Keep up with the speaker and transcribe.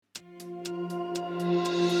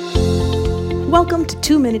Welcome to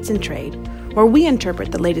 2 Minutes in Trade, where we interpret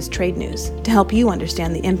the latest trade news to help you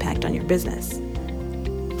understand the impact on your business.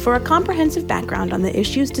 For a comprehensive background on the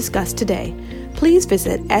issues discussed today, please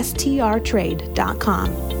visit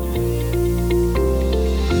strtrade.com.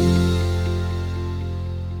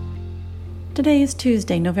 Today is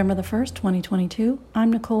Tuesday, November the 1st, 2022.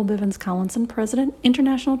 I'm Nicole Bivens Collinson, President,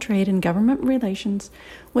 International Trade and Government Relations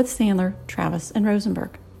with Sandler, Travis, and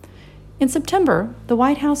Rosenberg. In September, the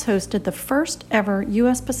White House hosted the first ever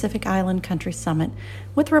U.S. Pacific Island Country Summit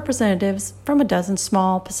with representatives from a dozen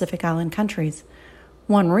small Pacific Island countries.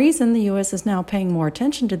 One reason the U.S. is now paying more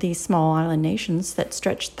attention to these small island nations that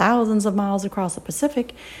stretch thousands of miles across the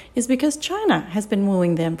Pacific is because China has been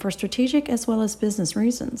wooing them for strategic as well as business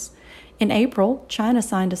reasons. In April, China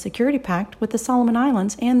signed a security pact with the Solomon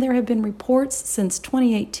Islands, and there have been reports since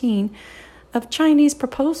 2018 of Chinese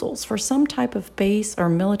proposals for some type of base or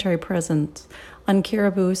military presence on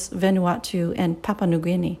Kiribati, Vanuatu, and Papua New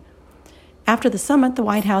Guinea. After the summit, the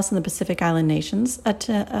White House and the Pacific Island nations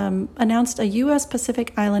announced a U.S.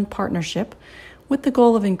 Pacific Island partnership with the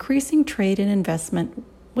goal of increasing trade and investment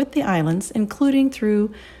with the islands, including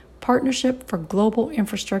through Partnership for Global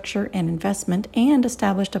Infrastructure and Investment, and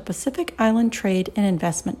established a Pacific Island Trade and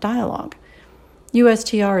Investment Dialogue.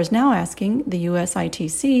 USTR is now asking the U.S.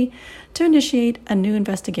 ITC to initiate a new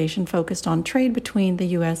investigation focused on trade between the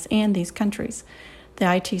U.S. and these countries. The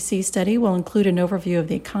ITC study will include an overview of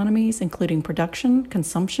the economies, including production,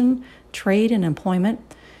 consumption, trade, and employment,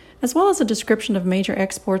 as well as a description of major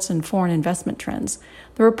exports and foreign investment trends.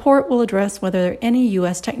 The report will address whether any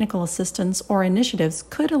U.S. technical assistance or initiatives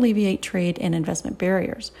could alleviate trade and investment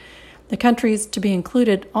barriers. The countries to be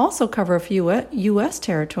included also cover a few U.S.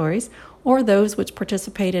 territories or those which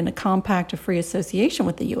participate in a compact of free association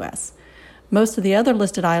with the U.S. Most of the other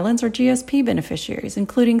listed islands are GSP beneficiaries,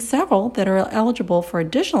 including several that are eligible for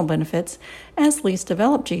additional benefits as least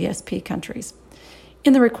developed GSP countries.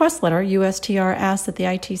 In the request letter, USTR asks that the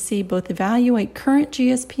ITC both evaluate current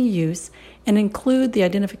GSP use and include the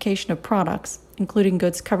identification of products, including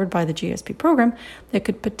goods covered by the GSP program, that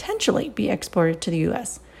could potentially be exported to the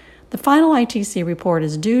U.S. The final ITC report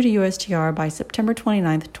is due to USTR by September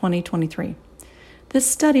 29, 2023. This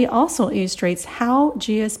study also illustrates how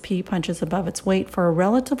GSP punches above its weight for a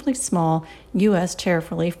relatively small U.S. tariff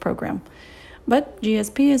relief program. But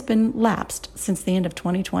GSP has been lapsed since the end of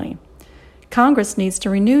 2020. Congress needs to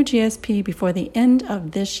renew GSP before the end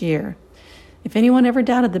of this year. If anyone ever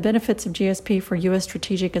doubted the benefits of GSP for U.S.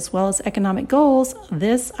 strategic as well as economic goals,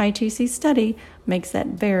 this ITC study makes that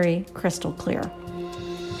very crystal clear.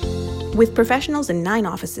 With professionals in 9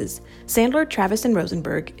 offices, Sandler, Travis, and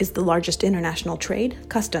Rosenberg is the largest international trade,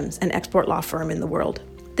 customs, and export law firm in the world.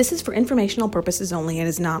 This is for informational purposes only and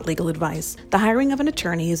is not legal advice. The hiring of an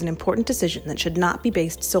attorney is an important decision that should not be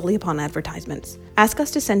based solely upon advertisements. Ask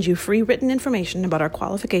us to send you free written information about our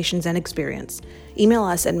qualifications and experience. Email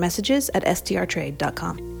us at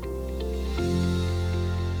messages@strtrade.com.